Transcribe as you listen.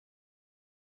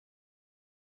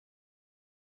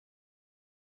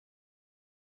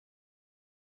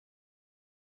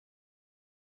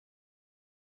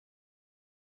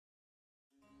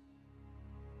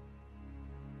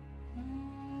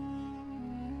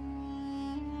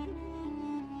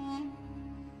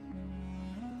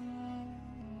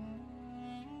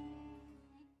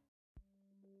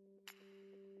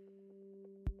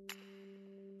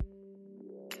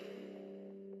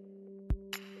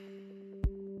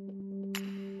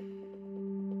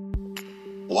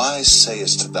Why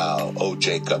sayest thou, O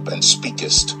Jacob, and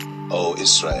speakest, O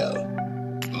Israel?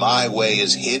 My way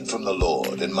is hid from the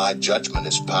Lord, and my judgment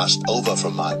is passed over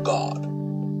from my God.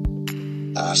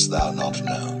 Hast thou not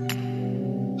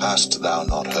known? Hast thou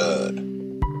not heard?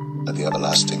 That the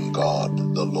everlasting God,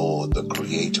 the Lord, the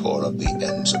Creator of the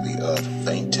ends of the earth,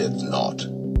 fainteth not,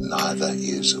 neither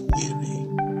is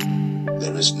weary.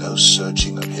 There is no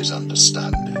searching of his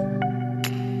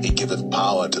understanding. He giveth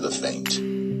power to the faint,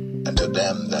 and to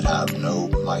them that have no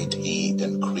might he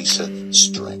increaseth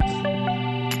strength.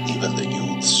 Even the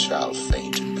youths shall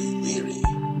faint and be weary,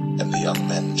 and the young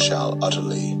men shall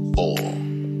utterly fall.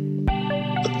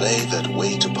 But they that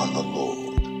wait upon the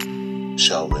Lord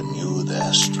shall renew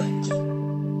their strength.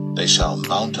 They shall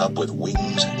mount up with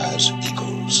wings as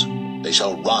eagles. They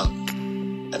shall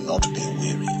run and not be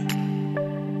weary,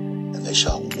 and they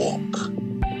shall walk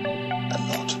and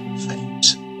not faint.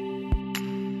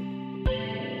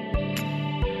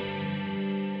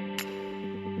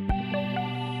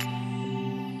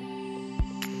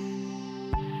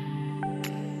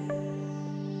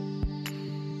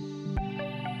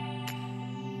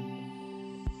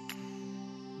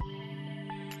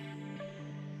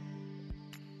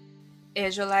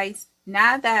 Israelites,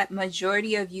 now that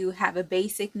majority of you have a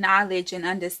basic knowledge and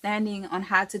understanding on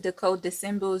how to decode the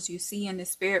symbols you see in the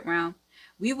spirit realm,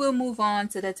 we will move on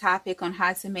to the topic on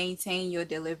how to maintain your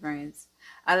deliverance.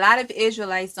 A lot of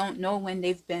Israelites don't know when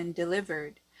they've been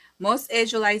delivered. Most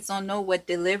Israelites don't know what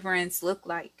deliverance look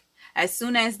like. As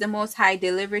soon as the Most High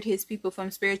delivered his people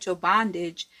from spiritual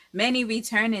bondage, many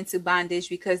return into bondage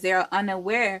because they are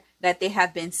unaware that they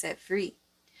have been set free.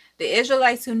 The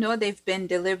Israelites who know they've been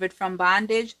delivered from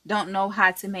bondage don't know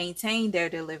how to maintain their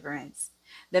deliverance.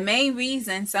 The main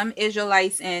reason some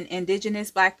Israelites and indigenous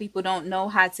black people don't know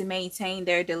how to maintain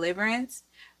their deliverance,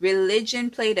 religion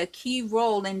played a key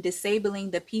role in disabling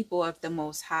the people of the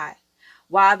Most High.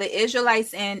 While the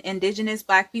Israelites and indigenous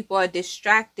black people are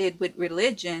distracted with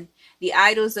religion, the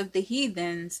idols of the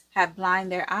heathens have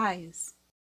blinded their eyes.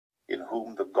 In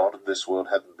whom the God of this world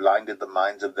hath blinded the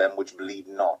minds of them which believe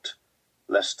not,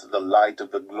 lest the light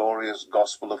of the glorious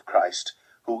gospel of Christ,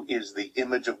 who is the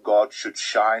image of God, should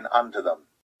shine unto them.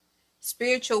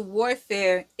 Spiritual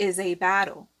warfare is a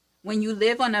battle. When you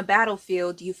live on a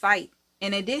battlefield, you fight.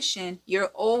 In addition,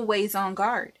 you're always on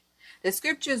guard. The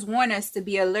scriptures warn us to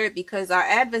be alert because our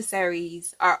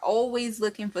adversaries are always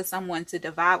looking for someone to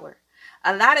devour.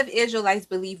 A lot of Israelites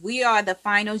believe we are the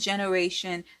final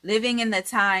generation living in the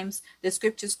times the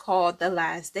scriptures call the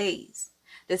last days.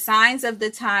 The signs of the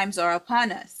times are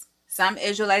upon us. Some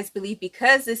Israelites believe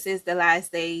because this is the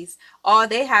last days, all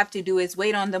they have to do is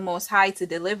wait on the Most High to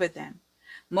deliver them.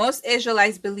 Most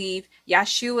Israelites believe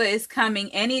Yeshua is coming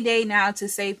any day now to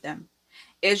save them.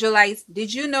 Israelites,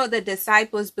 did you know the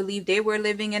disciples believed they were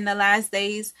living in the last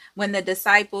days when the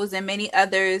disciples and many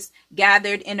others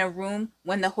gathered in a room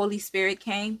when the Holy Spirit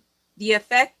came? The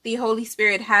effect the Holy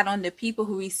Spirit had on the people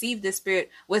who received the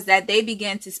Spirit was that they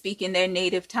began to speak in their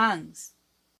native tongues.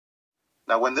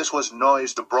 Now when this was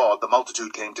noised abroad, the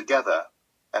multitude came together,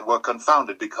 and were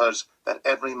confounded, because that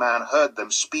every man heard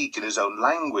them speak in his own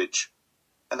language.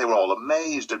 And they were all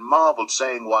amazed, and marveled,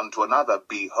 saying one to another,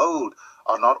 Behold,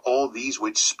 are not all these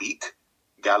which speak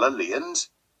Galileans?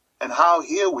 And how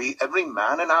hear we every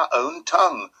man in our own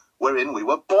tongue, wherein we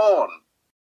were born?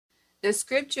 The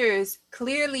scriptures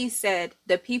clearly said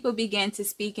the people began to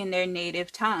speak in their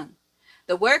native tongue.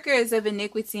 The workers of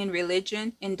iniquity in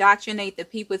religion indoctrinate the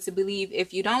people to believe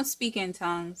if you don't speak in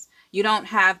tongues, you don't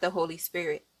have the Holy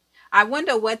Spirit. I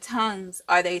wonder what tongues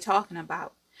are they talking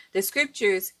about? The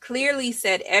scriptures clearly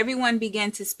said everyone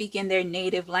began to speak in their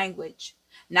native language,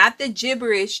 not the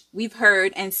gibberish we've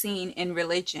heard and seen in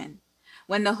religion.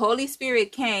 When the Holy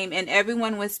Spirit came and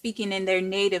everyone was speaking in their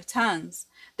native tongues,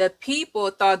 the people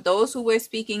thought those who were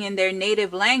speaking in their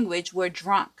native language were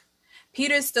drunk.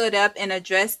 Peter stood up and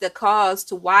addressed the cause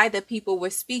to why the people were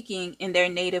speaking in their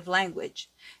native language.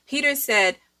 Peter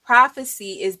said,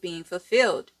 prophecy is being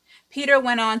fulfilled. Peter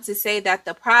went on to say that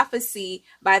the prophecy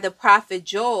by the prophet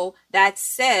Joel that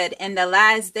said, in the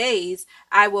last days,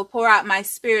 I will pour out my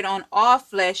spirit on all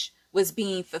flesh, was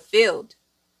being fulfilled.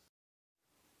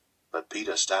 But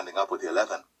Peter, standing up with the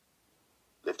 11,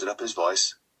 lifted up his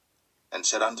voice, and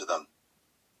said unto them,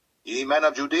 Ye men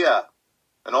of Judea,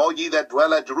 and all ye that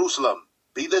dwell at Jerusalem,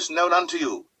 be this known unto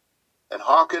you, and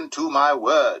hearken to my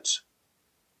words.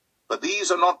 But these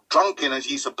are not drunken as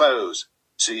ye suppose,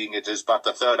 seeing it is but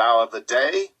the 3rd hour of the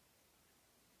day.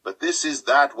 But this is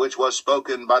that which was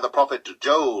spoken by the prophet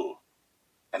Joel.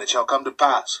 And it shall come to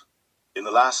pass, in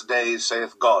the last days,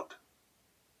 saith God,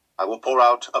 I will pour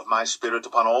out of my spirit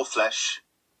upon all flesh,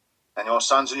 And your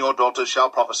sons and your daughters shall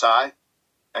prophesy,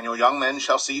 and your young men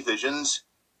shall see visions,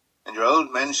 and your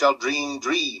old men shall dream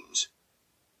dreams.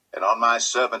 And on my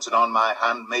servants and on my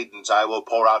handmaidens I will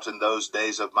pour out in those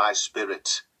days of my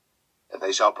spirit, and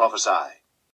they shall prophesy.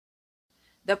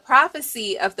 The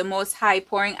prophecy of the Most High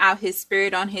pouring out his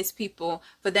Spirit on his people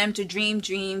for them to dream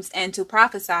dreams and to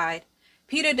prophesy.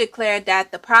 Peter declared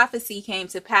that the prophecy came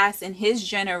to pass in his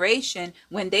generation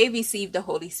when they received the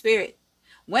Holy Spirit.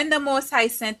 When the Most High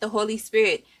sent the Holy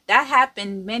Spirit, that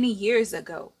happened many years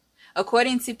ago.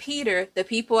 According to Peter, the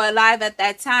people alive at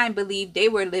that time believed they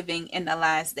were living in the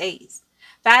last days.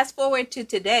 Fast forward to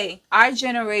today, our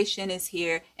generation is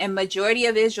here, and majority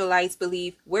of Israelites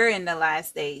believe we're in the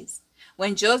last days.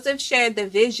 When Joseph shared the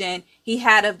vision he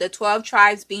had of the 12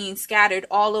 tribes being scattered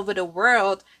all over the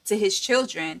world to his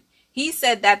children, he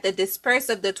said that the disperse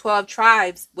of the 12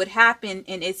 tribes would happen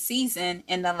in its season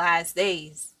in the last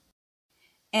days.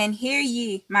 And hear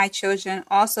ye, my children,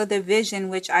 also the vision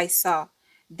which I saw.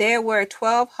 There were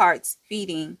 12 hearts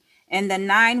feeding, and the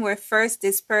 9 were first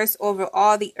dispersed over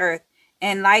all the earth,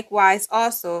 and likewise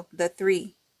also the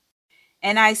 3.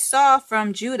 And I saw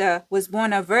from Judah was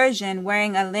born a virgin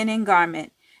wearing a linen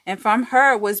garment, and from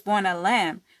her was born a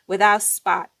lamb without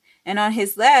spot. And on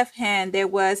his left hand there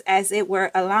was as it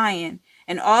were a lion.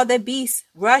 And all the beasts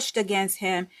rushed against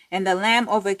him, and the lamb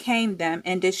overcame them,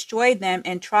 and destroyed them,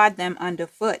 and trod them under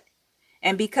foot.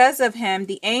 And because of him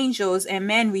the angels and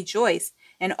men rejoiced,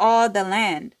 and all the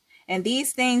land. And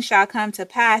these things shall come to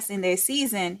pass in their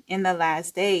season in the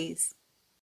last days.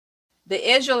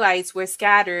 The Israelites were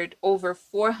scattered over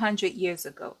 400 years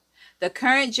ago. The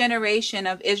current generation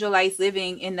of Israelites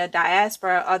living in the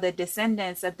diaspora are the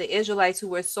descendants of the Israelites who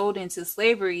were sold into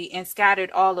slavery and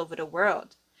scattered all over the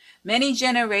world. Many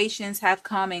generations have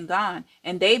come and gone,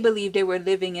 and they believed they were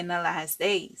living in the last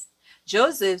days.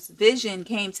 Joseph's vision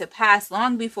came to pass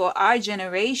long before our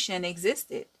generation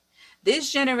existed.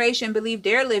 This generation believed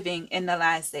they're living in the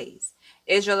last days.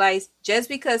 Israelites, just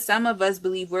because some of us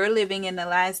believe we're living in the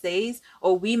last days,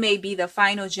 or we may be the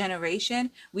final generation,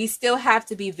 we still have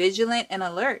to be vigilant and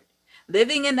alert.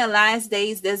 Living in the last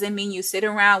days doesn't mean you sit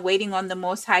around waiting on the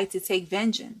Most High to take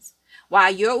vengeance.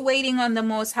 While you're waiting on the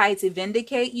Most High to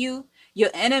vindicate you,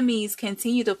 your enemies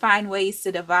continue to find ways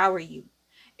to devour you.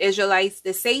 Israelites,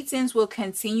 the Satans will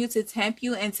continue to tempt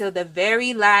you until the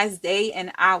very last day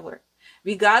and hour.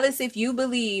 Regardless if you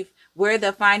believe we're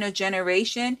the final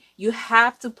generation, you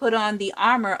have to put on the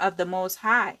armor of the Most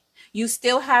High. You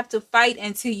still have to fight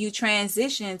until you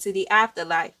transition to the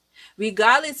afterlife.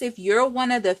 Regardless if you're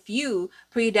one of the few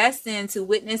predestined to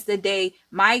witness the day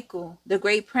Michael, the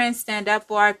great prince, stand up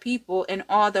for our people and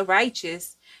all the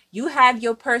righteous, you have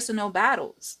your personal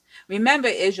battles. Remember,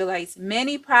 Israelites,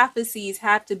 many prophecies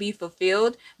have to be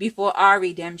fulfilled before our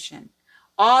redemption.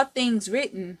 All things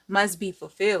written must be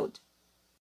fulfilled.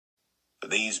 For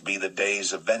these be the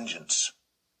days of vengeance,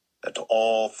 that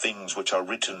all things which are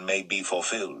written may be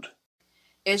fulfilled.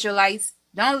 Israelites,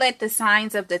 don't let the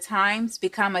signs of the times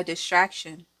become a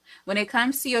distraction. When it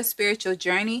comes to your spiritual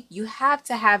journey, you have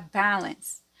to have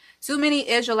balance. Too many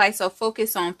Israelites are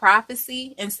focused on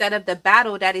prophecy instead of the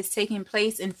battle that is taking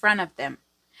place in front of them.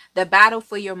 The battle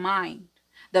for your mind,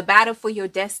 the battle for your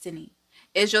destiny.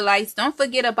 Israelites, don't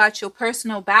forget about your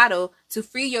personal battle to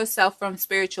free yourself from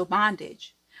spiritual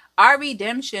bondage. Our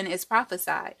redemption is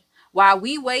prophesied. While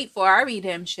we wait for our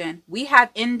redemption, we have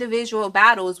individual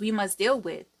battles we must deal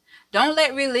with. Don't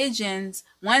let religion's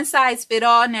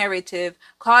one-size-fits-all narrative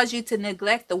cause you to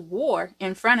neglect the war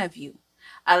in front of you.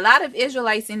 A lot of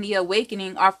Israelites in the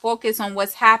awakening are focused on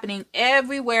what's happening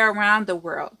everywhere around the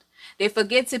world. They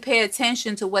forget to pay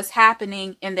attention to what's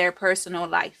happening in their personal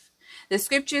life. The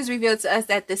scriptures reveal to us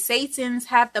that the Satans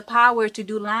have the power to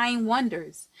do lying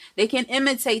wonders. They can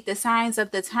imitate the signs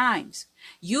of the times.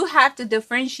 You have to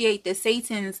differentiate the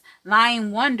Satan's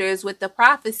lying wonders with the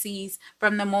prophecies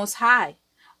from the Most High.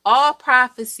 All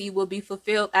prophecy will be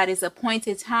fulfilled at its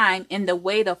appointed time in the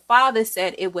way the Father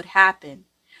said it would happen.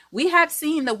 We have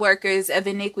seen the workers of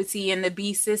iniquity in the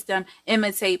beast system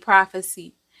imitate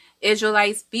prophecy.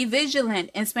 Israelites, be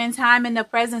vigilant and spend time in the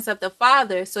presence of the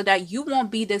Father so that you won't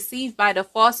be deceived by the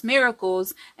false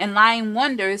miracles and lying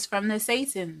wonders from the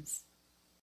Satans.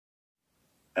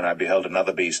 And I beheld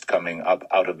another beast coming up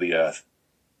out of the earth,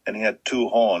 and he had 2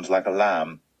 horns like a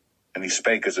lamb, and he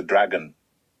spake as a dragon.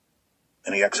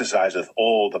 And he exerciseth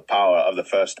all the power of the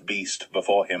first beast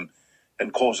before him,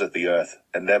 and causeth the earth,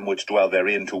 and them which dwell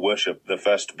therein, to worship the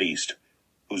first beast,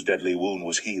 whose deadly wound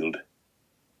was healed.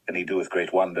 And he doeth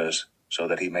great wonders, so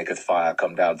that he maketh fire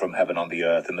come down from heaven on the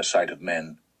earth in the sight of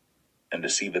men. and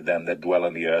deceived them that dwell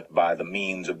on the earth by the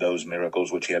means of those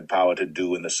miracles which he had power to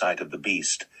do in the sight of the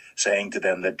beast, saying to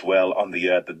them that dwell on the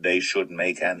earth that they should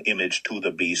make an image to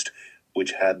the beast,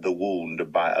 which had the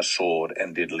wound by a sword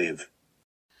and did live.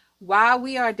 While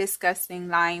we are discussing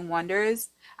lying wonders,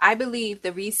 I believe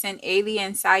the recent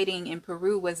alien sighting in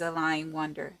Peru was a lying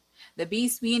wonder. The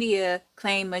beast media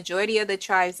claim majority of the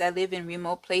tribes that live in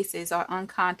remote places are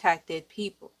uncontacted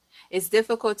people. It's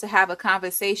difficult to have a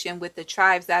conversation with the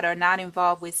tribes that are not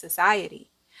involved with society.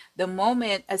 The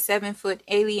moment a 7-foot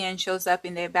alien shows up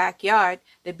in their backyard,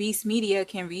 the beast media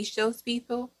can reach those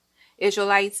people.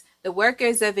 Israelites, the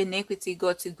workers of iniquity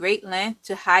go to great length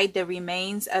to hide the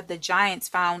remains of the giants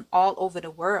found all over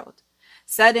the world.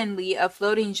 Suddenly, a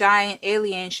floating giant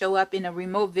alien show up in a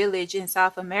remote village in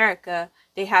South America.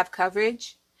 They have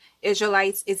coverage.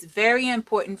 Israelites, it's very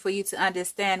important for you to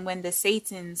understand when the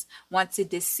Satans want to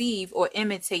deceive or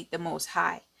imitate the Most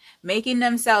High. Making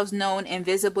themselves known and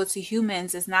visible to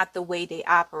humans is not the way they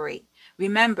operate.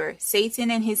 Remember, Satan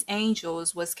and his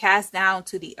angels was cast down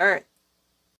to the earth.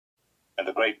 And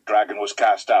the great dragon was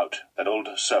cast out, that old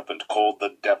serpent called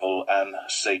the devil and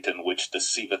Satan, which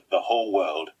deceiveth the whole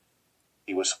world.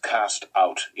 He was cast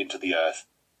out into the earth,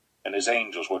 and his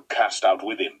angels were cast out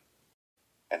with him.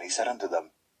 And he said unto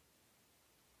them,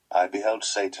 I beheld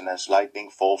Satan as lightning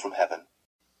fall from heaven.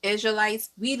 Israelites,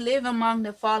 we live among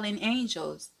the fallen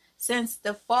angels. Since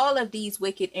the fall of these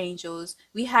wicked angels,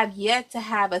 we have yet to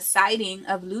have a sighting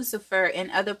of Lucifer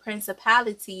and other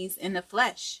principalities in the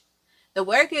flesh. The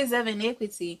workers of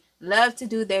iniquity love to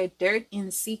do their dirt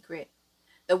in secret.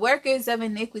 The workers of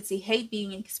iniquity hate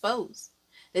being exposed.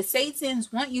 The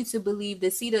Satans want you to believe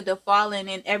the seed of the fallen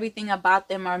and everything about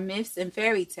them are myths and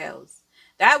fairy tales.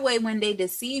 That way, when they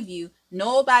deceive you,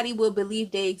 nobody will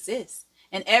believe they exist,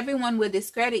 and everyone will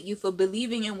discredit you for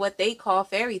believing in what they call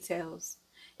fairy tales.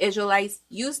 Israelites,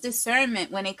 use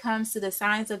discernment when it comes to the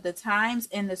signs of the times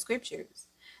in the scriptures.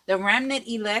 The remnant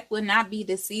elect will not be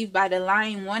deceived by the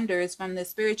lying wonders from the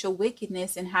spiritual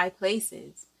wickedness in high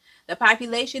places. The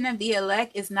population of the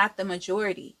elect is not the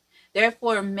majority.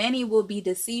 Therefore, many will be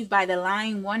deceived by the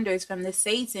lying wonders from the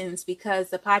Satans, because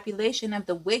the population of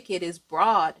the wicked is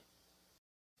broad.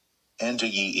 Enter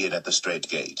ye in at the strait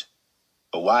gate.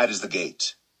 For wide is the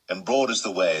gate, and broad is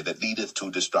the way that leadeth to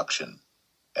destruction,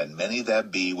 and many there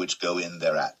be which go in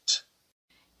thereat.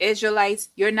 Israelites,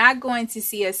 you're not going to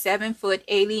see a 7-foot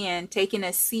alien taking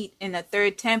a seat in the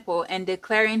third temple and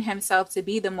declaring himself to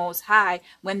be the Most High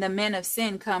when the men of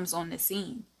sin comes on the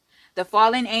scene. The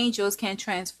fallen angels can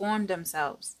transform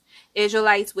themselves.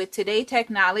 Israelites, with today's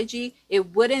technology,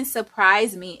 it wouldn't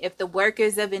surprise me if the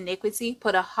workers of iniquity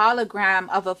put a hologram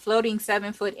of a floating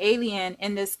 7-foot alien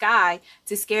in the sky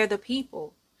to scare the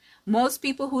people. Most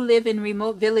people who live in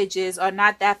remote villages are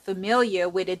not that familiar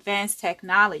with advanced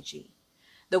technology.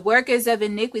 The workers of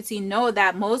iniquity know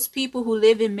that most people who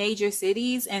live in major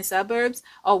cities and suburbs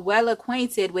are well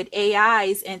acquainted with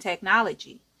AIs and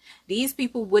technology. These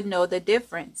people would know the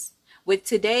difference. With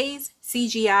today's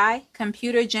CGI,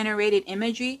 computer-generated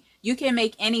imagery, you can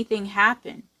make anything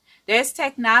happen. There's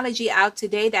technology out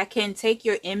today that can take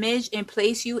your image and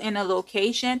place you in a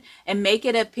location and make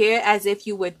it appear as if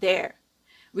you were there.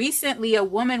 Recently, a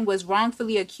woman was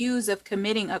wrongfully accused of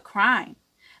committing a crime.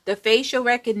 The facial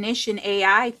recognition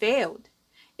AI failed.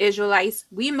 Israelites,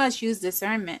 we must use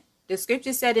discernment. The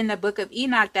scripture said in the book of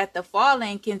Enoch that the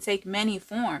fallen can take many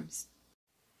forms.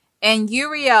 And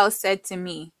Uriel said to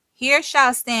me, Here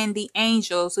shall stand the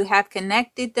angels who have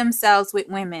connected themselves with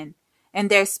women, and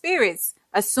their spirits,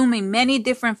 assuming many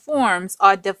different forms,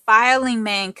 are defiling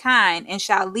mankind, and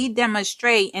shall lead them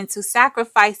astray into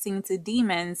sacrificing to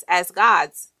demons as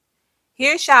gods.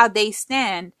 Here shall they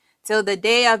stand till the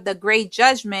day of the great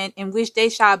judgment, in which they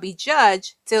shall be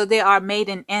judged till they are made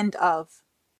an end of.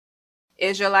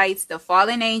 Israelites, the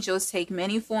fallen angels take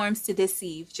many forms to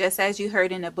deceive, just as you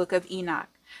heard in the book of Enoch.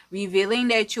 Revealing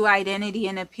their true identity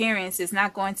and appearance is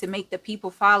not going to make the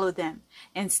people follow them.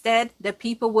 Instead, the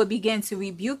people will begin to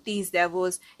rebuke these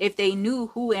devils if they knew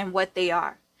who and what they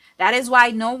are. That is why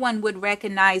no one would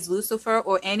recognize Lucifer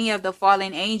or any of the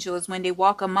fallen angels when they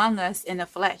walk among us in the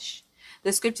flesh.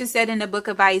 The scripture said in the book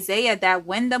of Isaiah that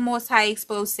when the Most High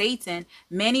exposed Satan,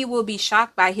 many will be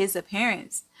shocked by his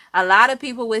appearance. A lot of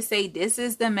people would say, this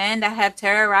is the man that have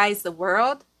terrorized the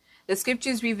world. The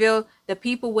scriptures reveal the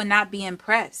people will not be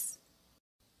impressed.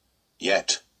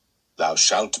 Yet thou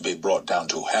shalt be brought down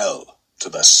to hell, to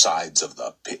the sides of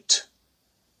the pit.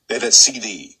 They that see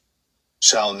thee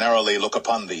shall narrowly look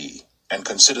upon thee, and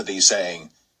consider thee,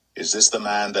 saying, Is this the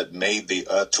man that made the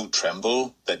earth to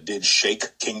tremble, that did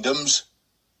shake kingdoms?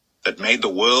 that made the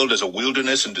world as a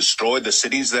wilderness and destroyed the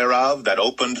cities thereof, that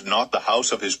opened not the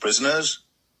house of his prisoners?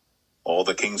 All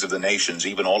the kings of the nations,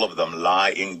 even all of them,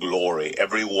 lie in glory,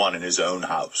 every one in his own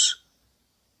house.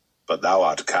 But thou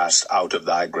art cast out of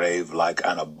thy grave like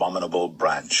an abominable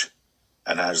branch,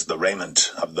 and as the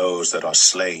raiment of those that are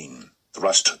slain,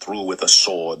 thrust through with a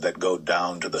sword that go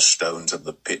down to the stones of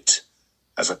the pit,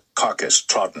 as a carcass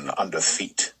trodden under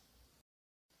feet.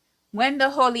 When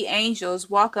the holy angels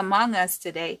walk among us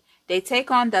today, they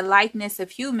take on the likeness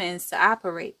of humans to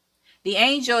operate. The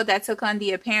angel that took on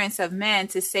the appearance of man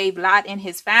to save Lot and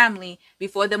his family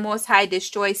before the Most High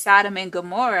destroyed Sodom and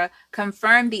Gomorrah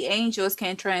confirmed the angels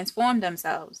can transform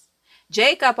themselves.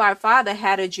 Jacob, our father,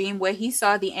 had a dream where he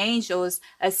saw the angels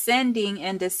ascending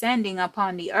and descending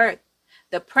upon the earth.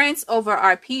 The prince over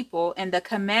our people and the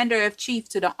commander of chief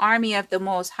to the army of the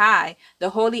Most High,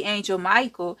 the holy angel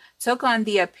Michael, took on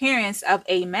the appearance of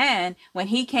a man when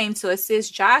he came to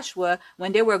assist Joshua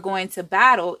when they were going to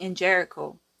battle in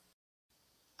Jericho.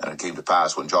 And it came to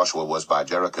pass, when Joshua was by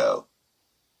Jericho,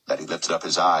 that he lifted up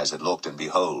his eyes and looked, and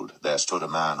behold, there stood a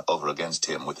man over against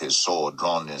him with his sword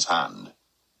drawn in his hand.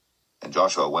 And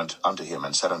Joshua went unto him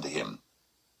and said unto him,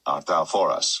 Art thou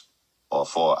for us, or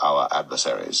for our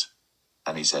adversaries?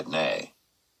 And he said, Nay,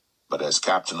 but as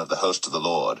captain of the host of the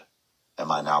Lord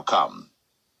am I now come.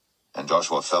 And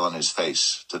Joshua fell on his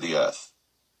face to the earth,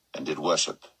 and did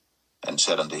worship, and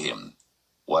said unto him,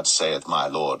 What saith my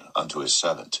Lord unto his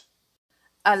servant?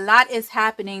 A lot is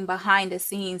happening behind the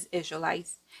scenes,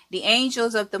 Israelites. The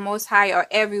angels of the Most High are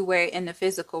everywhere in the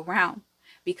physical realm.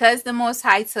 Because the Most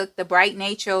High took the bright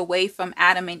nature away from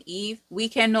Adam and Eve, we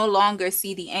can no longer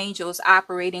see the angels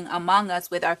operating among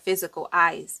us with our physical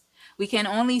eyes. We can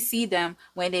only see them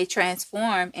when they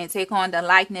transform and take on the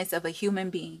likeness of a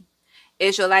human being.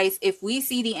 Israelites, if we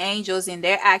see the angels in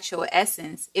their actual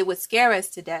essence, it would scare us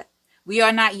to death. We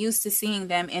are not used to seeing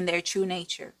them in their true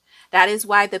nature. That is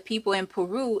why the people in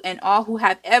Peru and all who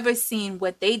have ever seen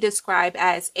what they describe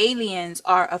as aliens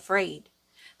are afraid.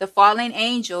 The fallen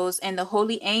angels and the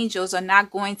holy angels are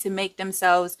not going to make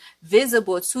themselves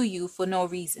visible to you for no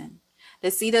reason.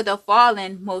 The seed of the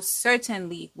fallen most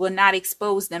certainly will not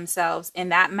expose themselves in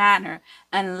that manner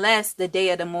unless the day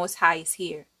of the Most High is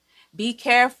here. Be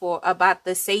careful about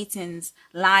the Satan's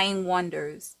lying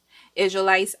wonders.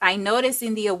 Israelites, I notice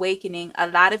in the awakening, a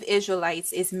lot of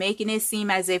Israelites is making it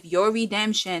seem as if your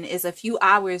redemption is a few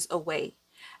hours away.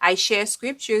 I share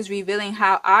scriptures revealing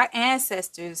how our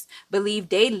ancestors believed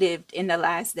they lived in the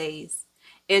last days.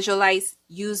 Israelites,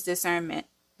 use discernment.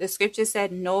 The scripture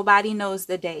said nobody knows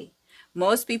the day.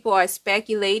 Most people are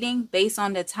speculating based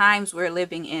on the times we're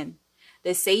living in.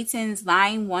 The Satan's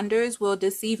lying wonders will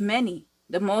deceive many.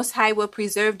 The Most High will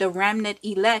preserve the remnant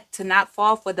elect to not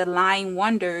fall for the lying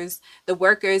wonders the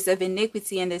workers of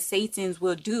iniquity and the Satans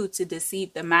will do to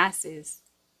deceive the masses.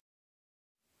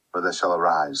 For there shall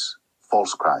arise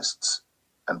false Christs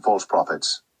and false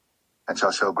prophets, and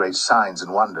shall show great signs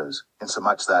and wonders,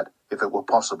 insomuch that, if it were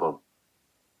possible,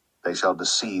 they shall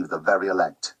deceive the very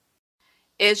elect.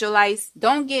 Israelites,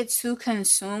 don't get too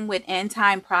consumed with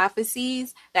end-time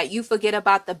prophecies that you forget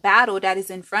about the battle that is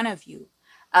in front of you.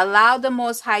 Allow the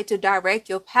Most High to direct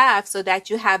your path so that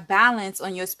you have balance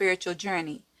on your spiritual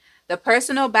journey. The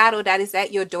personal battle that is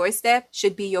at your doorstep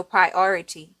should be your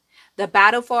priority. The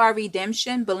battle for our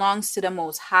redemption belongs to the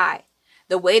Most High.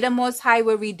 The way the Most High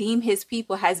will redeem his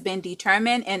people has been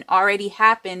determined and already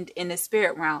happened in the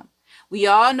spirit realm. We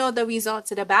all know the result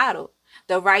to the battle.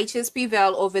 The righteous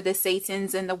prevail over the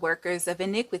Satans and the workers of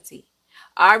iniquity.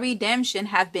 Our redemption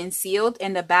have been sealed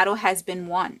and the battle has been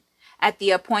won. At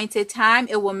the appointed time,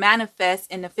 it will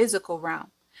manifest in the physical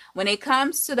realm. When it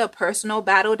comes to the personal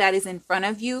battle that is in front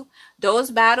of you,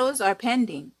 those battles are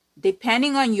pending.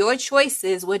 Depending on your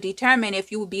choices will determine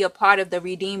if you will be a part of the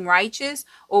redeemed righteous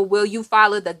or will you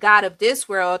follow the God of this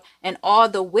world and all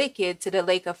the wicked to the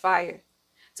lake of fire.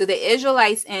 To the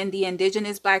Israelites and the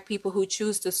indigenous black people who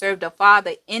choose to serve the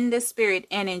Father in the Spirit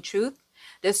and in truth,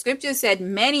 the scripture said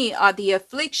many are the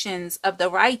afflictions of the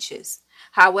righteous.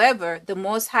 However, the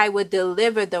Most High will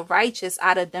deliver the righteous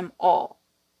out of them all.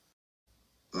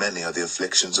 Many are the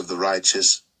afflictions of the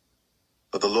righteous,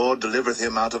 but the Lord delivereth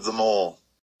him out of them all.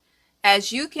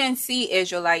 As you can see,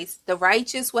 Israelites, the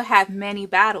righteous will have many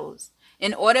battles.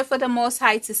 In order for the Most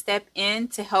High to step in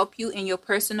to help you in your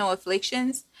personal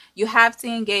afflictions, you have to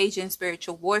engage in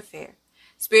spiritual warfare.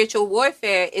 Spiritual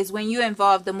warfare is when you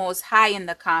involve the Most High in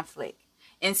the conflict.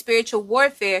 In spiritual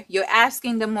warfare, you're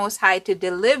asking the Most High to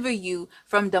deliver you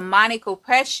from demonic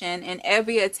oppression and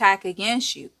every attack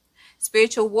against you.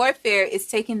 Spiritual warfare is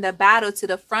taking the battle to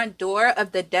the front door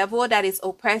of the devil that is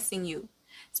oppressing you.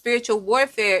 Spiritual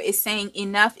warfare is saying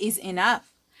enough is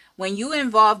enough. When you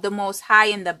involve the Most High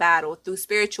in the battle through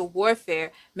spiritual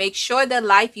warfare, make sure the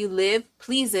life you live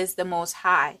pleases the Most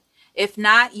High. If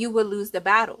not, you will lose the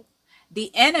battle.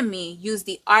 The enemy used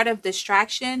the art of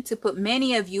distraction to put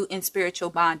many of you in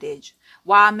spiritual bondage.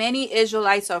 While many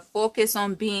Israelites are focused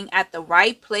on being at the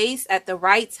right place at the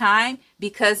right time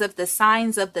because of the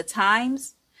signs of the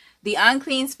times, the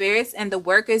unclean spirits and the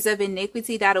workers of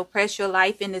iniquity that oppress your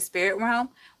life in the spirit realm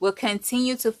will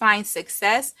continue to find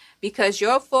success because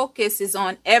your focus is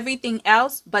on everything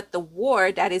else but the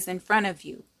war that is in front of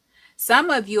you. Some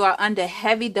of you are under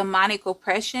heavy demonic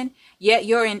oppression, yet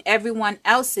you're in everyone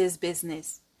else's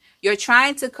business. You're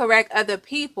trying to correct other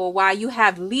people while you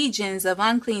have legions of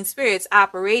unclean spirits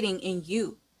operating in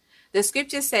you. The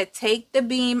scripture said, take the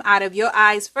beam out of your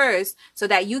eyes first so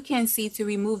that you can see to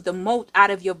remove the mote out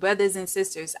of your brothers and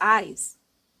sisters' eyes.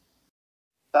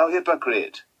 Thou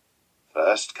hypocrite,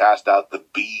 first cast out the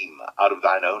beam out of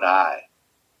thine own eye,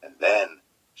 and then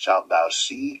shalt thou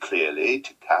see clearly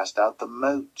to cast out the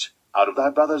mote out of thy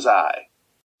brother's eye.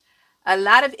 A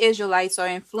lot of Israelites are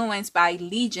influenced by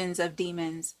legions of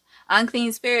demons.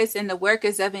 Unclean spirits and the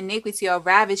workers of iniquity are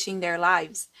ravishing their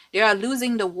lives. They are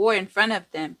losing the war in front of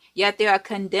them, yet they are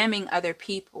condemning other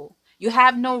people. You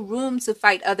have no room to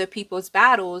fight other people's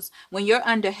battles when you're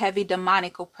under heavy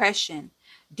demonic oppression.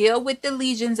 Deal with the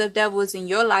legions of devils in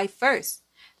your life first.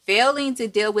 Failing to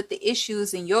deal with the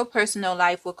issues in your personal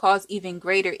life will cause even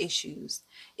greater issues.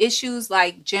 Issues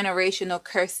like generational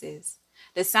curses.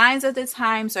 The signs of the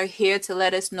times are here to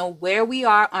let us know where we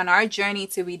are on our journey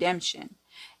to redemption.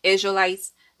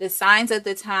 Israelites, the signs of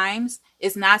the times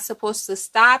is not supposed to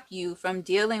stop you from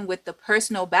dealing with the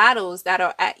personal battles that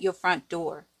are at your front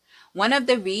door. One of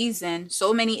the reasons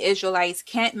so many Israelites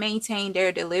can't maintain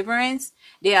their deliverance,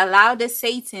 they allow the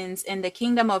Satans in the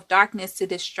kingdom of darkness to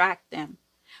distract them.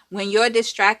 When you're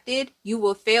distracted, you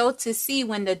will fail to see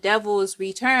when the devils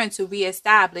return to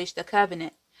reestablish the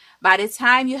covenant. By the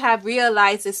time you have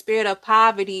realized the spirit of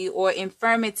poverty or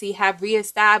infirmity have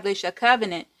reestablished a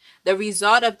covenant, the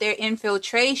result of their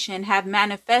infiltration have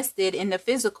manifested in the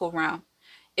physical realm.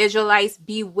 Israelites,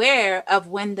 beware of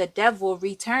when the devil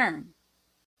return.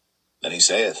 Then he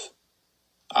saith,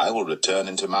 I will return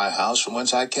into my house from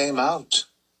whence I came out.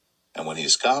 And when he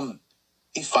is come,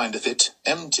 he findeth it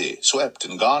empty, swept,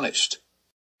 and garnished.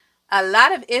 A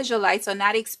lot of Israelites are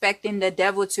not expecting the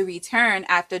devil to return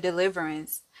after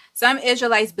deliverance. Some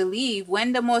Israelites believe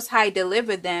when the Most High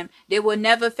delivered them, they will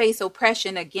never face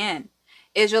oppression again.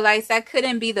 Israelites, that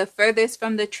couldn't be the furthest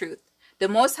from the truth. The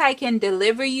Most High can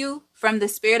deliver you from the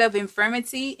spirit of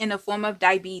infirmity in the form of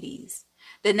diabetes.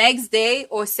 The next day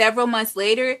or several months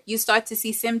later, you start to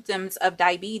see symptoms of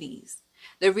diabetes.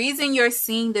 The reason you're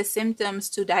seeing the symptoms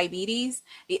to diabetes,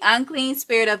 the unclean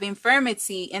spirit of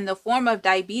infirmity in the form of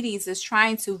diabetes is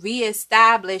trying to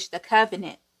reestablish the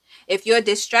covenant. If you're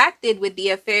distracted with the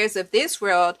affairs of this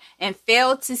world and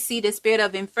fail to see the spirit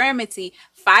of infirmity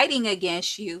fighting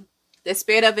against you, the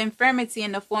spirit of infirmity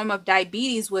in the form of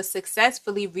diabetes will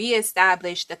successfully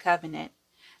reestablish the covenant.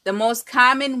 The most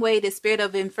common way the spirit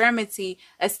of infirmity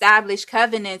establishes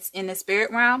covenants in the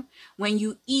spirit realm, when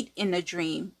you eat in the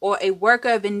dream, or a worker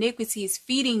of iniquity is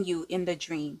feeding you in the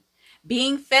dream.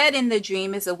 Being fed in the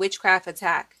dream is a witchcraft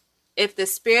attack. If the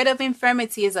spirit of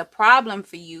infirmity is a problem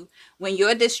for you, when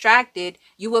you're distracted,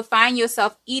 you will find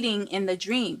yourself eating in the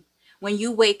dream. When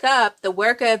you wake up, the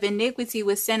worker of iniquity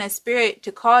will send a spirit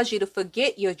to cause you to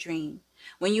forget your dream.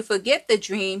 When you forget the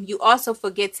dream, you also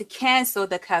forget to cancel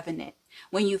the covenant.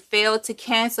 When you fail to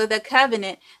cancel the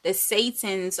covenant, the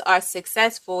Satans are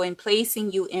successful in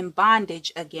placing you in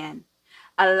bondage again.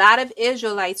 A lot of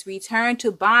Israelites return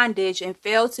to bondage and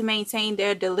fail to maintain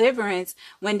their deliverance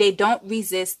when they don't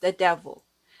resist the devil.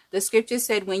 The scripture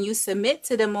said, when you submit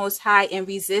to the Most High and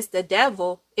resist the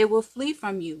devil, it will flee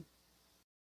from you.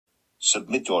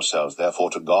 Submit yourselves therefore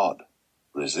to God.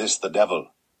 Resist the devil,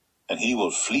 and he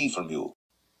will flee from you.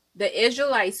 The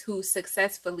Israelites who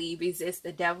successfully resist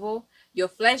the devil, your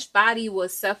flesh body will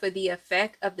suffer the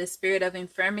effect of the spirit of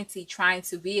infirmity trying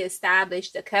to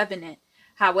reestablish the covenant.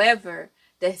 However,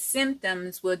 the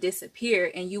symptoms will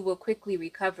disappear and you will quickly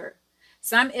recover.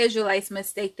 Some Israelites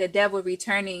mistake the devil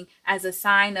returning as a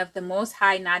sign of the Most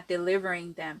High not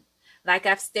delivering them. Like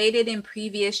I've stated in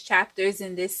previous chapters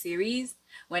in this series,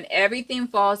 when everything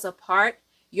falls apart,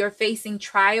 you're facing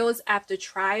trials after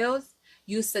trials,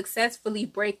 you successfully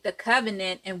break the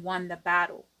covenant and won the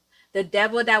battle. The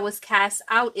devil that was cast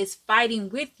out is fighting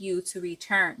with you to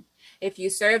return. If you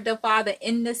serve the Father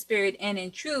in the Spirit and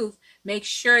in truth, make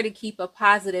sure to keep a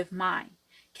positive mind.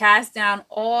 Cast down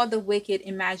all the wicked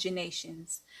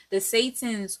imaginations. The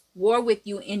Satans war with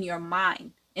you in your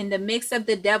mind. In the mix of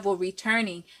the devil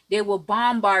returning, they will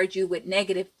bombard you with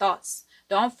negative thoughts.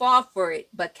 Don't fall for it,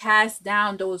 but cast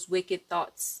down those wicked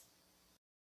thoughts.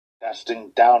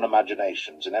 Casting down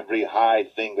imaginations and every high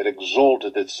thing that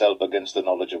exalteth itself against the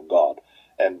knowledge of God,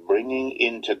 and bringing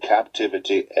into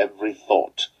captivity every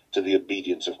thought to the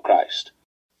obedience of Christ.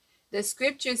 The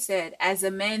scripture said, as a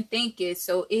man thinketh,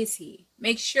 so is he.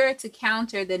 Make sure to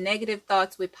counter the negative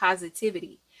thoughts with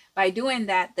positivity. By doing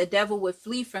that, the devil will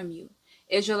flee from you.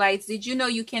 Israelites, did you know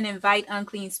you can invite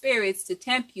unclean spirits to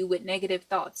tempt you with negative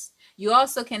thoughts? You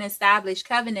also can establish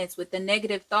covenants with the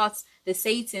negative thoughts the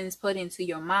Satans put into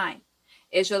your mind.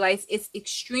 Israelites, it's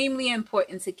extremely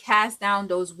important to cast down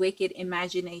those wicked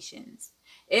imaginations.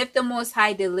 If the Most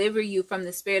High deliver you from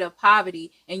the spirit of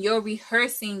poverty and you're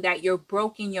rehearsing that you're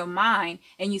broke in your mind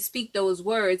and you speak those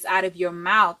words out of your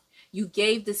mouth, you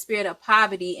gave the spirit of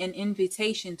poverty an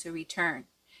invitation to return.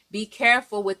 Be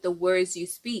careful with the words you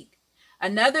speak.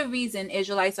 Another reason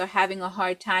Israelites are having a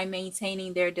hard time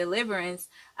maintaining their deliverance,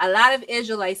 a lot of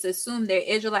Israelites assume their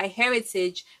Israelite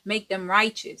heritage make them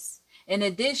righteous. In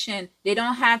addition, they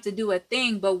don't have to do a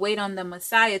thing but wait on the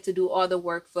Messiah to do all the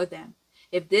work for them.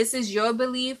 If this is your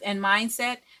belief and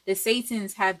mindset, the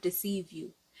Satans have deceived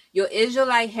you. Your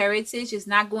Israelite heritage is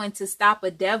not going to stop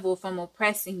a devil from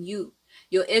oppressing you.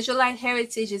 Your Israelite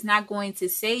heritage is not going to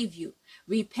save you.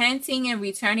 Repenting and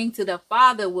returning to the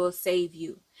Father will save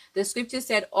you. The scripture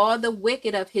said all the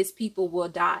wicked of his people will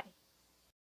die.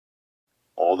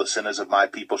 All the sinners of my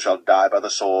people shall die by the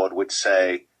sword, which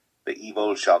say, the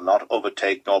evil shall not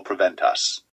overtake nor prevent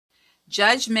us.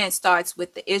 Judgment starts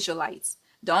with the Israelites.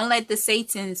 Don't let the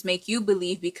Satans make you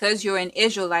believe because you're an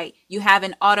Israelite, you have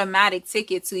an automatic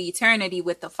ticket to eternity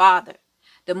with the Father.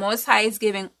 The Most High is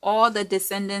giving all the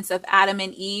descendants of Adam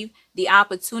and Eve the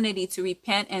opportunity to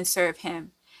repent and serve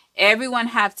him. Everyone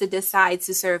has to decide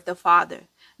to serve the Father.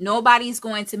 Nobody's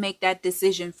going to make that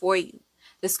decision for you.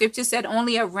 The scripture said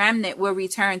only a remnant will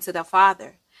return to the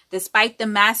Father. Despite the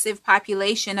massive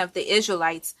population of the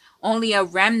Israelites, only a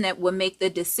remnant will make the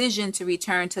decision to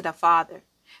return to the Father.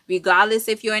 Regardless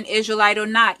if you're an Israelite or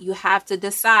not, you have to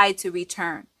decide to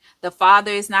return. The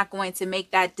Father is not going to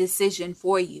make that decision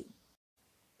for you.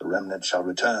 The remnant shall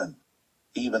return,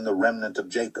 even the remnant of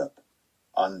Jacob,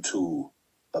 unto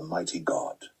the mighty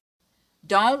God.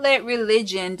 Don't let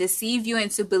religion deceive you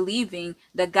into believing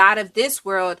the God of this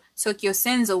world took your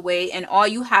sins away and all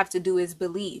you have to do is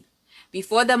believe.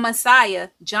 Before the Messiah,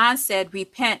 John said,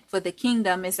 repent, for the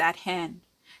kingdom is at hand.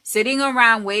 Sitting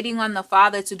around waiting on the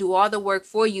Father to do all the work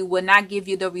for you will not give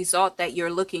you the result that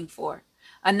you're looking for.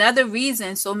 Another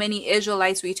reason so many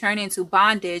Israelites return into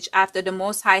bondage after the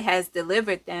Most High has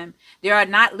delivered them, they are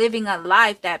not living a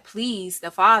life that pleased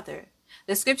the Father.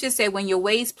 The scripture said when your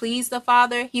ways please the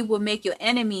Father, he will make your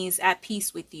enemies at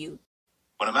peace with you.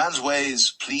 When a man's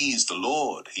ways please the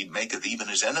Lord, he maketh even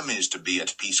his enemies to be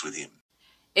at peace with him.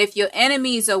 If your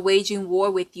enemies are waging war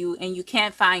with you and you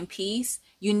can't find peace,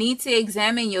 you need to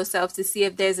examine yourself to see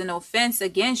if there's an offense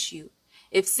against you.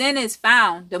 If sin is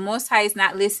found, the Most High is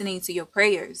not listening to your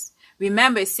prayers.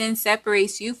 Remember, sin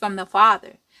separates you from the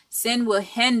Father. Sin will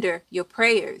hinder your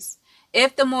prayers.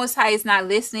 If the Most High is not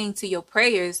listening to your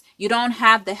prayers, you don't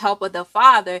have the help of the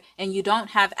Father and you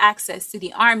don't have access to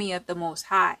the army of the Most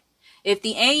High. If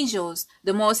the angels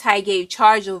the Most High gave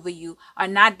charge over you are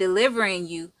not delivering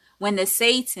you, when the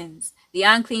Satans, the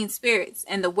unclean spirits,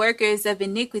 and the workers of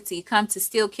iniquity come to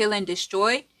steal, kill, and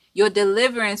destroy, your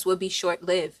deliverance will be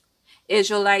short-lived.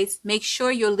 Israelites, make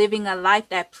sure you're living a life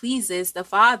that pleases the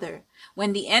Father.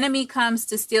 When the enemy comes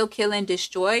to steal, kill, and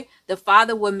destroy, the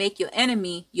Father will make your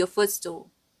enemy your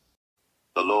footstool.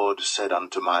 The Lord said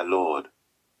unto my Lord,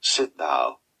 sit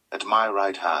thou at my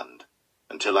right hand,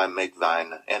 until I make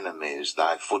thine enemies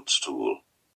thy footstool.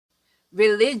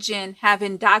 Religion have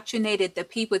indoctrinated the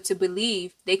people to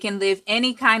believe they can live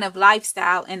any kind of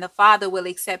lifestyle and the Father will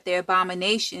accept their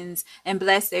abominations and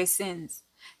bless their sins.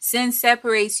 Sin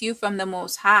separates you from the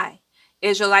Most High.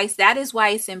 Israelites, that is why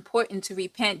it's important to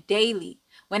repent daily.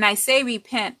 When I say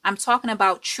repent, I'm talking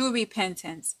about true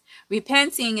repentance.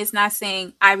 Repenting is not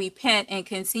saying I repent and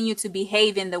continue to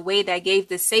behave in the way that gave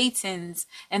the Satans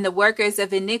and the workers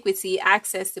of iniquity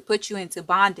access to put you into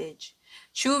bondage.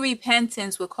 True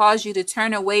repentance will cause you to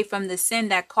turn away from the sin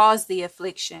that caused the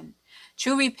affliction.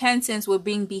 True repentance will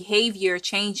bring behavior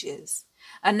changes.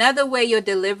 Another way your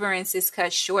deliverance is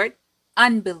cut short,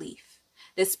 unbelief.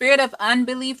 The spirit of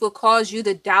unbelief will cause you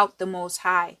to doubt the Most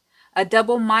High. A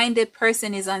double-minded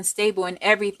person is unstable in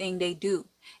everything they do.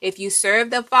 If you serve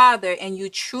the Father and you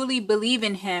truly believe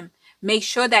in him, Make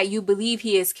sure that you believe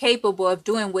he is capable of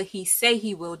doing what he say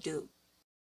he will do.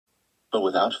 But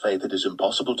without faith it is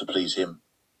impossible to please him.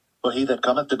 For he that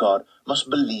cometh to God must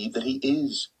believe that he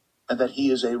is, and that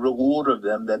he is a rewarder of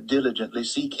them that diligently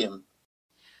seek him.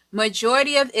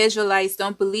 Majority of Israelites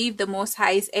don't believe the Most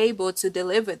High is able to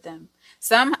deliver them.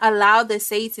 Some allow the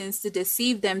Satans to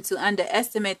deceive them to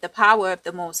underestimate the power of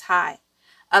the Most High.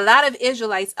 A lot of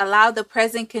Israelites allow the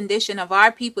present condition of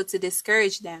our people to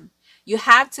discourage them. You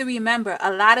have to remember,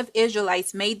 a lot of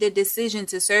Israelites made the decision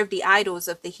to serve the idols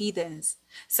of the heathens.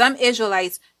 Some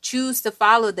Israelites choose to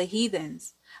follow the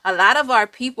heathens. A lot of our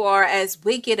people are as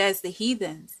wicked as the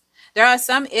heathens. There are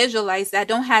some Israelites that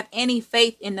don't have any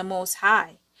faith in the Most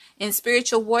High. In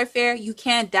spiritual warfare, you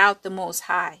can't doubt the Most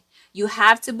High. You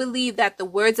have to believe that the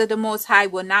words of the Most High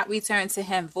will not return to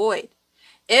him void.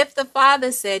 If the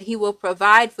Father said he will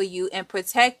provide for you and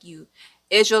protect you,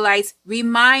 Israelites,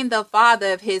 remind the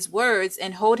Father of his words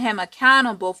and hold him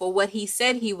accountable for what he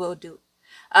said he will do.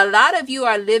 A lot of you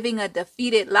are living a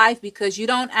defeated life because you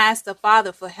don't ask the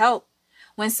Father for help.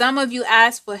 When some of you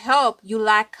ask for help, you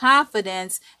lack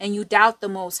confidence and you doubt the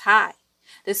Most High.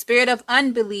 The spirit of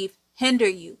unbelief hinder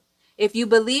you. If you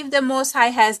believe the Most High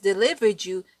has delivered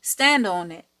you, stand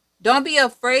on it. Don't be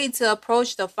afraid to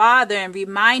approach the Father and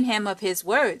remind him of his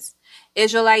words.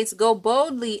 Israelites, go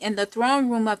boldly in the throne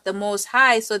room of the Most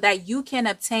High so that you can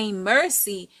obtain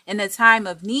mercy in the time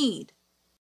of need.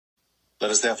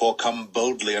 Let us therefore come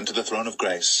boldly unto the throne of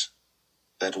grace,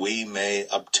 that we may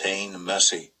obtain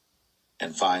mercy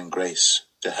and find grace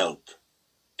to help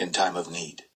in time of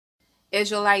need.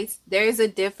 Israelites, there is a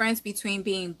difference between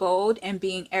being bold and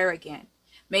being arrogant.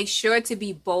 Make sure to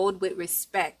be bold with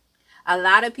respect. A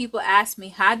lot of people ask me,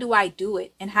 how do I do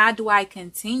it? And how do I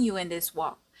continue in this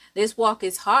walk? This walk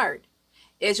is hard.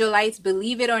 Israelites,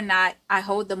 believe it or not, I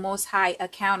hold the Most High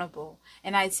accountable.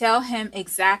 And I tell him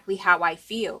exactly how I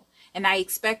feel. And I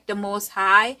expect the Most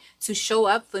High to show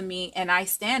up for me, and I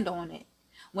stand on it.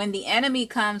 When the enemy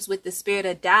comes with the spirit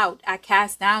of doubt, I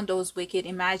cast down those wicked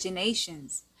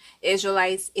imaginations.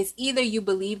 Israelites, it's either you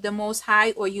believe the Most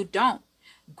High or you don't.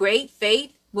 Great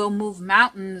faith will move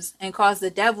mountains and cause the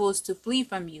devils to flee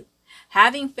from you.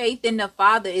 Having faith in the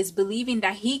Father is believing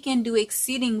that he can do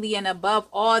exceedingly and above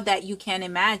all that you can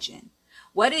imagine.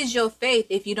 What is your faith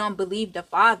if you don't believe the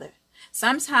Father?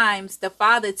 Sometimes the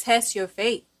Father tests your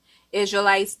faith.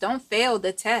 Israelites, don't fail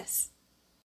the test.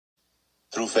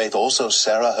 Through faith also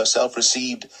Sarah herself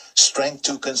received strength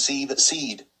to conceive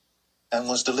seed, and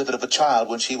was delivered of a child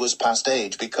when she was past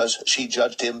age, because she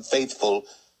judged him faithful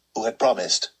who had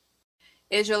promised.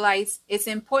 Israelites, it's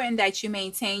important that you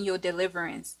maintain your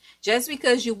deliverance. Just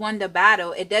because you won the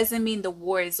battle, it doesn't mean the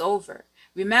war is over.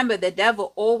 Remember, the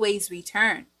devil always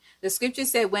returns. The scripture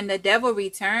said when the devil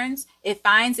returns, it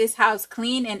finds his house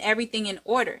clean and everything in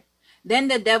order. Then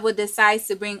the devil decides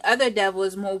to bring other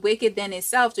devils more wicked than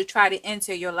itself to try to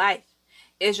enter your life.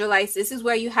 Israelites, this is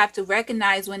where you have to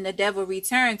recognize when the devil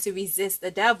returns to resist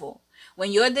the devil.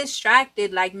 When you're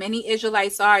distracted, like many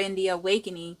Israelites are in the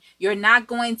awakening, you're not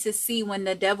going to see when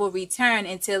the devil returns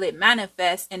until it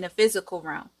manifests in the physical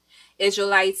realm.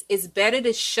 Israelites, it's better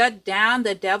to shut down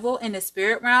the devil in the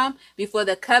spirit realm before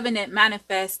the covenant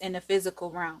manifests in the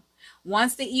physical realm.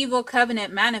 Once the evil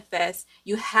covenant manifests,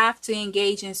 you have to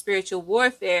engage in spiritual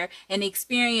warfare and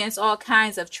experience all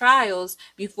kinds of trials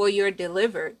before you're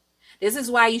delivered. This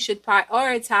is why you should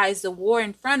prioritize the war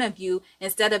in front of you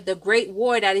instead of the great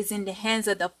war that is in the hands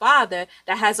of the Father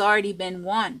that has already been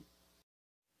won.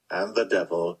 And the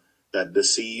devil that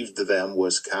deceived them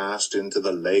was cast into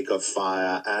the lake of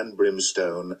fire and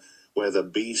brimstone, where the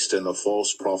beast and the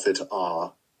false prophet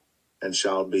are, and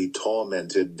shall be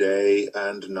tormented day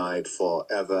and night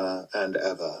forever and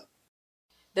ever.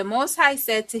 The Most High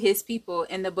said to his people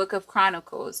in the book of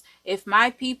Chronicles, if my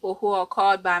people who are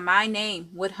called by my name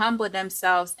would humble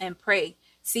themselves and pray,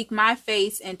 seek my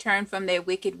face and turn from their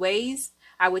wicked ways,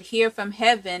 I would hear from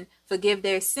heaven, forgive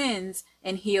their sins,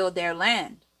 and heal their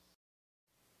land.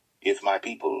 If my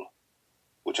people,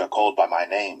 which are called by my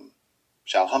name,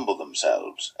 shall humble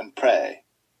themselves and pray,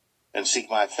 and seek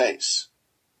my face,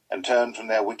 and turn from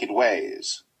their wicked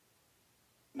ways,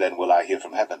 then will I hear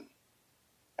from heaven,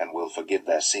 and will forgive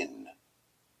their sin,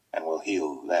 and will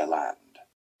heal their land.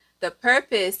 The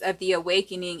purpose of the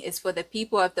awakening is for the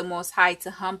people of the Most High to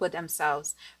humble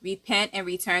themselves, repent, and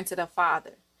return to the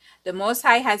Father. The Most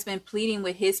High has been pleading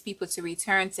with his people to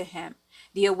return to him.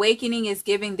 The awakening is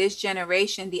giving this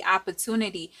generation the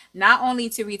opportunity not only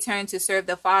to return to serve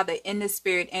the Father in the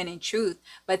Spirit and in truth,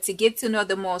 but to get to know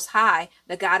the Most High,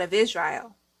 the God of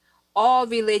Israel. All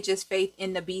religious faith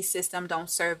in the beast system don't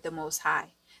serve the Most High.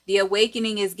 The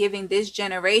awakening is giving this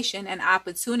generation an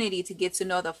opportunity to get to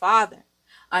know the Father.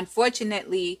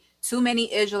 Unfortunately, too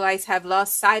many Israelites have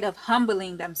lost sight of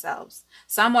humbling themselves.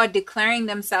 Some are declaring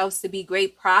themselves to be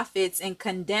great prophets and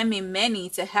condemning many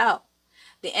to hell.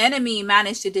 The enemy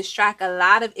managed to distract a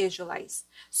lot of Israelites.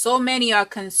 So many are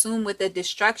consumed with the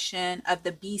destruction of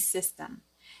the beast system.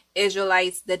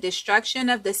 Israelites, the destruction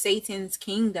of the Satan's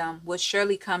kingdom will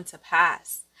surely come to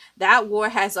pass. That war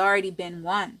has already been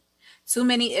won. Too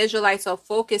many Israelites are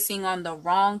focusing on the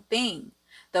wrong thing.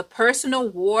 The personal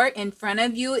war in front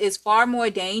of you is far more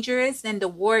dangerous than the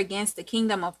war against the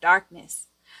kingdom of darkness.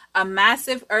 A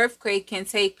massive earthquake can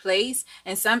take place,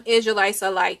 and some Israelites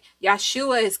are like,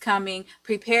 Yeshua is coming,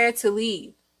 prepare to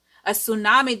leave. A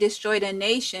tsunami destroyed a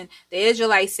nation. The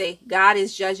Israelites say, God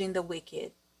is judging the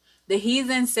wicked. The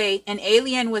heathen say, an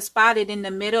alien was spotted in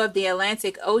the middle of the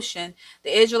Atlantic Ocean.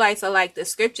 The Israelites are like, the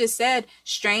scripture said,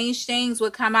 strange things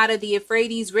would come out of the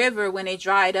Euphrates River when it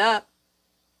dried up.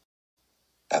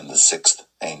 And the sixth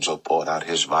angel poured out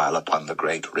his vial upon the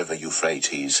great river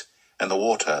Euphrates, and the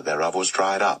water thereof was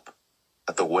dried up,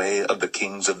 that the way of the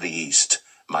kings of the east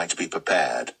might be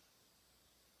prepared.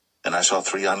 And I saw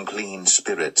 3 unclean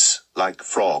spirits, like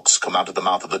frogs, come out of the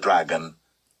mouth of the dragon,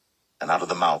 and out of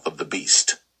the mouth of the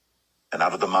beast, and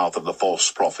out of the mouth of the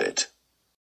false prophet.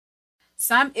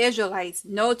 Some Israelites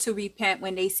know to repent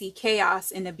when they see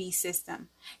chaos in the beast system.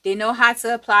 They know how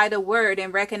to apply the word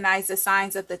and recognize the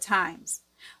signs of the times.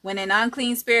 When an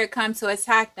unclean spirit comes to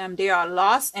attack them, they are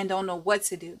lost and don't know what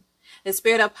to do. The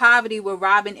spirit of poverty will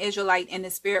rob an Israelite in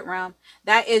the spirit realm.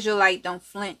 That Israelite don't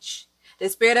flinch. The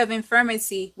spirit of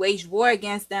infirmity wage war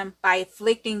against them by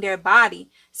afflicting their body.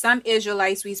 Some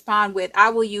Israelites respond with, I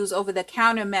will use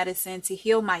over-the-counter medicine to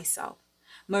heal myself.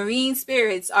 Marine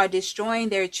spirits are destroying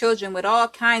their children with all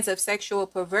kinds of sexual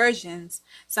perversions.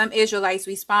 Some Israelites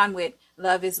respond with,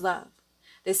 love is love.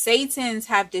 The Satans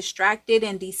have distracted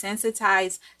and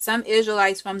desensitized some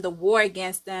Israelites from the war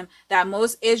against them, that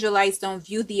most Israelites don't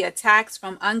view the attacks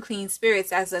from unclean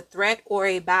spirits as a threat or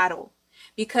a battle.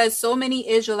 Because so many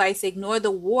Israelites ignore the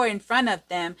war in front of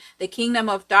them, the kingdom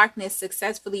of darkness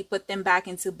successfully put them back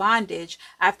into bondage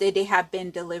after they have been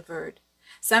delivered.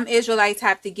 Some Israelites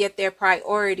have to get their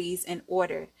priorities in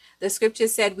order. The scripture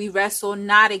said we wrestle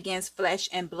not against flesh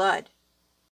and blood.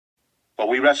 For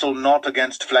we wrestle not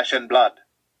against flesh and blood,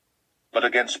 but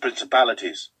against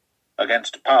principalities,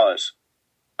 against powers,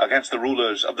 against the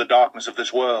rulers of the darkness of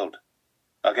this world,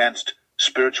 against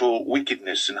spiritual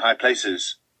wickedness in high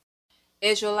places.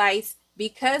 Israelites,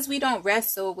 because we don't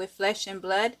wrestle with flesh and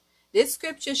blood, this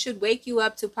scripture should wake you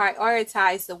up to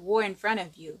prioritize the war in front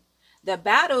of you. The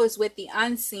battle is with the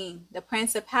unseen, the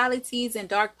principalities and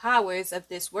dark powers of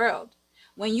this world.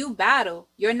 When you battle,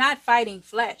 you're not fighting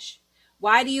flesh.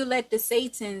 Why do you let the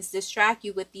Satans distract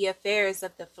you with the affairs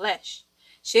of the flesh?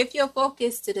 Shift your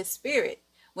focus to the spirit.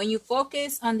 When you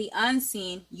focus on the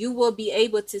unseen, you will be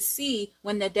able to see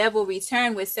when the devil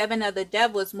returns with 7 other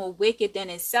devils more wicked than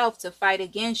itself to fight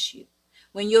against you.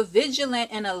 When you're vigilant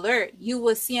and alert, you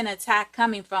will see an attack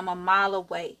coming from a mile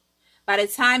away. By the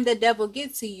time the devil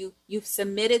gets to you, you've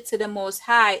submitted to the Most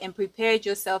High and prepared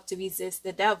yourself to resist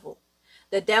the devil.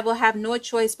 The devil have no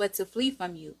choice but to flee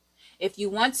from you. If you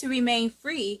want to remain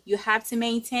free, you have to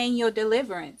maintain your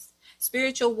deliverance.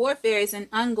 Spiritual warfare is an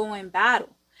ongoing battle.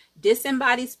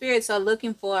 Disembodied spirits are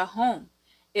looking for a home.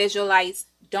 Israelites,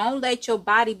 don't let your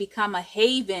body become a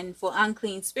haven for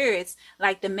unclean spirits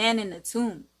like the man in the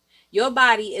tomb. Your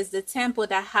body is the temple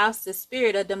that houses the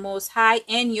spirit of the Most High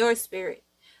in your spirit.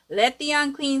 Let the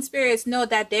unclean spirits know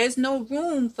that there's no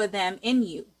room for them in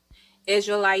you.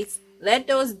 Israelites, let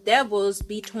those devils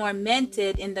be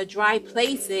tormented in the dry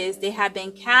places they have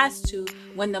been cast to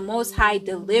when the Most High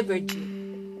delivered you.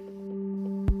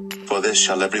 For this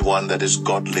shall every one that is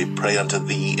godly pray unto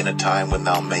thee in a time when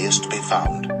thou mayest be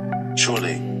found.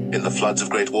 Surely, in the floods of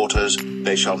great waters,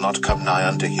 they shall not come nigh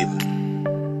unto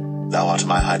him. Thou art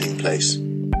my hiding place.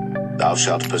 Thou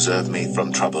shalt preserve me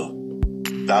from trouble.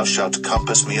 Thou shalt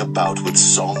compass me about with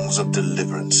songs of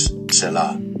deliverance.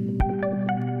 Selah.